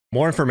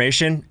More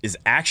information is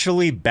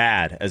actually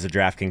bad as a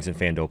DraftKings and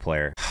FanDuel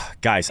player.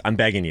 Guys, I'm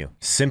begging you,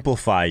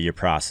 simplify your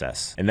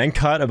process and then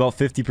cut about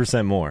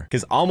 50% more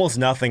because almost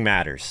nothing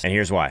matters. And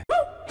here's why.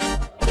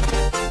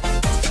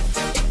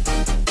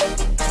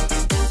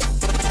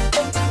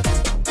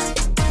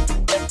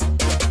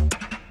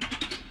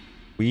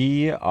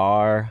 We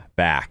are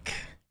back.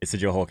 It's the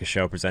Joe Holka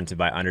Show presented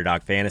by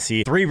Underdog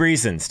Fantasy. 3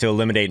 reasons to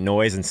eliminate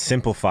noise and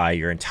simplify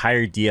your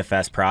entire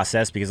DFS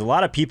process, because a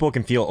lot of people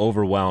can feel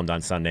overwhelmed on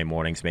Sunday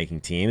mornings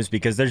making teams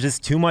because there's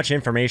just too much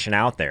information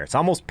out there. It's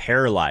almost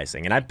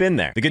paralyzing, and I've been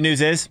there. The good news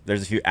is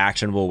there's a few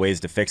actionable ways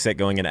to fix it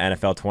going into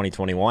NFL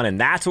 2021,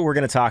 and that's what we're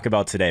going to talk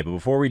about today. But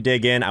before we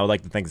dig in, I would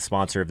like to thank the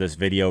sponsor of this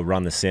video,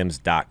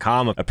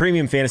 runthesims.com, a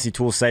premium fantasy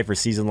tool site for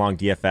season-long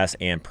DFS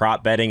and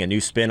prop betting, a new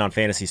spin on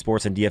fantasy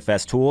sports and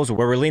DFS tools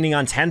where we're leaning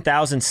on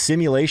 10,000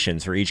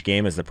 simulations for each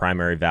game as the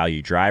primary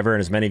value driver. And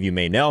as many of you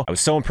may know, I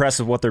was so impressed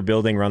with what they're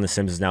building. Run the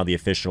Sims is now the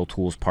official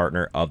tools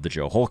partner of the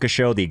Joe Holka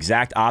Show, the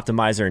exact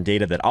optimizer and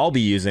data that I'll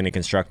be using to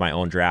construct my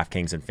own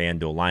DraftKings and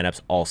FanDuel lineups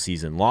all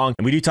season long.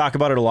 And we do talk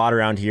about it a lot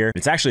around here.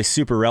 It's actually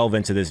super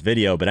relevant to this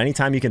video, but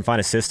anytime you can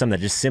find a system that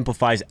just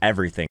simplifies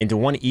everything into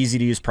one easy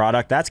to use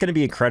product, that's going to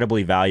be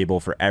incredibly valuable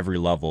for every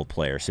level of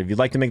player. So if you'd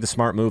like to make the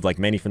smart move like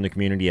many from the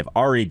community have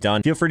already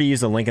done, feel free to use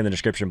the link in the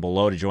description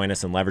below to join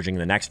us in leveraging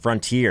the next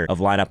frontier of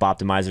lineup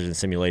optimizers and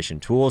simulation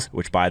tools,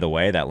 which, by the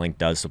way, that link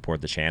does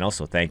support the channel,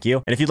 so thank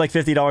you. And if you'd like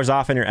 $50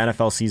 off in your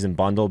NFL season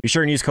bundle, be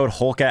sure and use code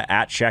HOLKA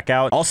at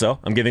checkout. Also,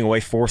 I'm giving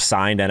away 4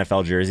 signed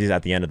NFL jerseys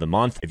at the end of the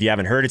month. If you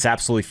haven't heard, it's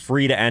absolutely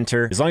free to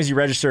enter as long as you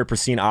register a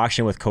pristine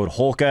auction with code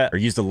HOLKA or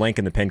use the link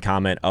in the pinned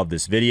comment of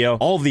this video.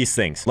 All of these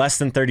things, less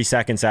than 30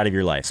 seconds out of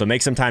your life. So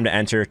make some time to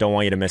enter. Don't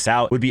want you to miss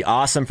out. Would be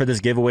awesome for this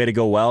giveaway to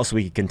go well so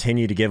we can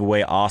continue to give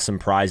away awesome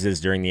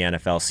prizes during the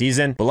NFL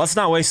season. But let's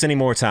not waste any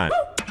more time.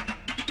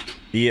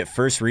 The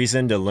first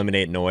reason to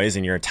eliminate noise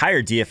in your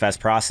entire DFS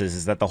process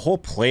is that the whole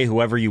play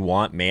whoever you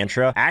want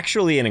mantra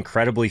actually an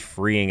incredibly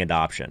freeing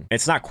adoption.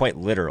 It's not quite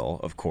literal,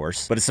 of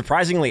course, but it's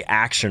surprisingly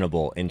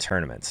actionable in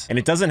tournaments. And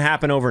it doesn't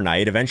happen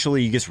overnight.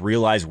 Eventually, you just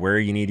realize where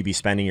you need to be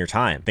spending your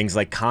time. Things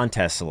like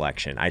contest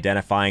selection,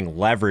 identifying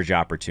leverage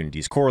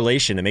opportunities,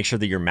 correlation to make sure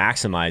that you're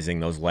maximizing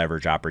those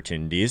leverage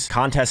opportunities,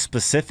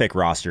 contest-specific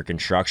roster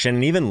construction,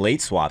 and even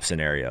late swap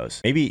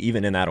scenarios. Maybe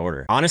even in that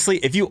order. Honestly,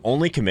 if you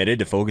only committed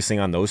to focusing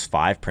on those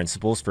 5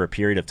 principles for a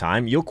period of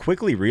time, you'll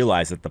quickly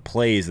realize that the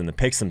plays and the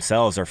picks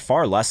themselves are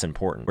far less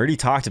important. We already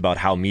talked about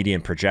how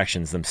median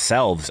projections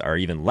themselves are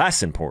even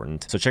less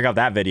important, so check out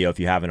that video if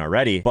you haven't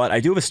already. But I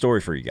do have a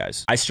story for you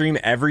guys. I stream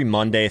every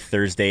Monday,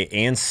 Thursday,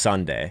 and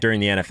Sunday during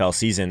the NFL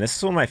season. This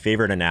is one of my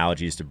favorite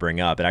analogies to bring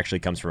up. It actually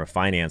comes from a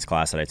finance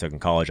class that I took in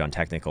college on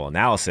technical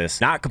analysis.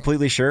 Not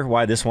completely sure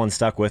why this one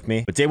stuck with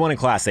me, but day 1 in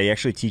class, they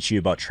actually teach you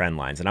about trend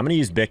lines. And I'm going to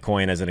use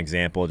Bitcoin as an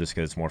example just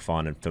because it's more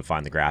fun to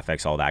find the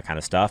graphics, all that kind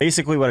of stuff.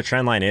 Basically, what a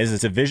trend line is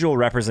it's a visual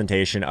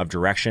representation of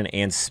direction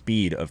and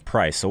speed of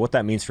price. So what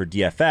that means for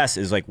DFS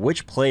is like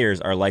which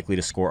players are likely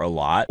to score a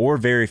lot or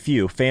very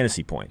few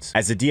fantasy points.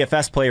 As a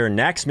DFS player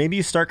next, maybe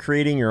you start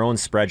creating your own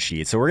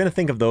spreadsheet. So we're going to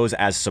think of those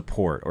as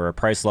support, or a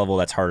price level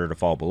that's harder to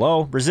fall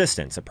below,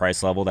 resistance, a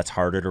price level that's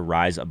harder to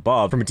rise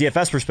above. From a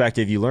DFS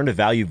perspective, you learn to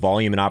value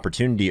volume and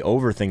opportunity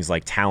over things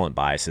like talent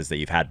biases that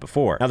you've had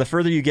before. Now, the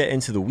further you get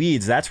into the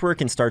weeds, that's where it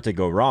can start to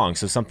go wrong.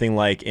 So something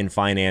like in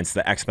finance,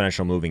 the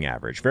exponential moving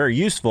average, very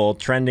useful,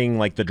 trending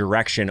like the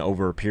direction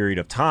over a period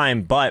of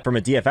time. But from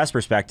a DFS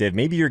perspective,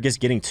 maybe you're just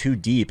getting too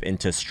deep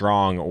into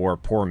strong or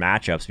poor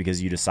matchups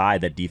because you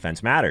decide that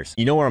defense matters.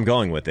 You know where I'm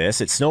going with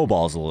this. It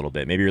snowballs a little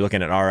bit. Maybe you're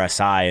looking at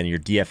RSI and your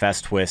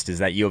DFS twist is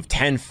that you have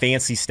 10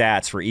 fancy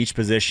stats for each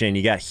position.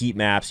 You got heat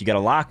maps. You got a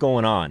lot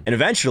going on. And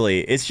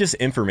eventually, it's just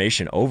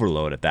information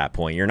overload at that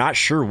point. You're not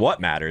sure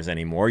what matters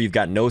anymore. You've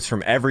got notes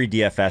from every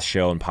DFS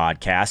show and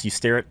podcast. You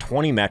stare at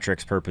 20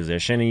 metrics per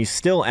position and you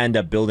still end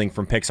up building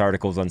from picks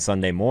articles on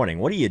Sunday morning.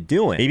 What are you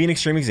doing? Maybe an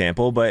extreme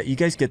example, but you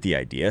guys get the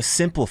idea.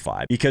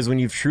 Simplify, because when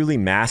you've truly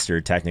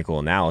mastered technical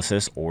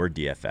analysis or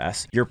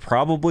DFS, you're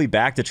probably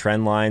back to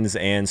trend lines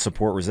and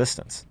support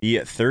resistance. The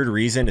third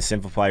reason to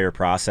simplify your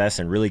process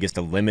and really just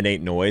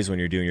eliminate noise when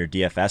you're doing your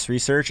DFS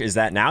research is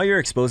that now you're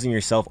exposing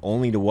yourself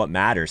only to what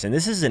matters. And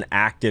this is an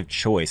active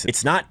choice.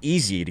 It's not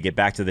easy to get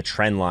back to the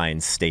trend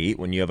line state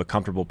when you have a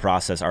comfortable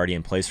process already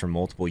in place for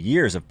multiple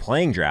years of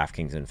playing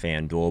DraftKings and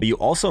FanDuel, but you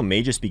also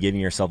may just be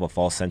giving yourself a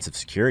false sense of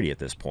security at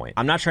this point.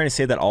 I'm not trying to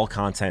say that all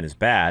content is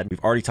bad.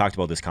 We've already talked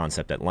about this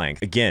concept at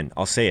length. Again,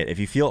 I'll say it. If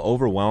you feel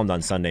overwhelmed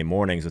on Sunday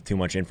mornings with too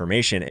much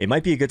information, it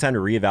might be a good time to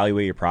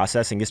reevaluate your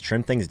process and just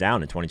trim things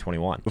down in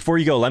 2021. Before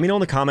you go, let me know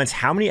in the comments,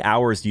 how many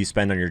hours do you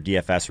spend on your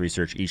DFS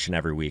research each and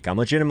every week? I'm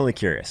legitimately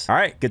curious. All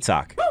right, good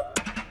talk.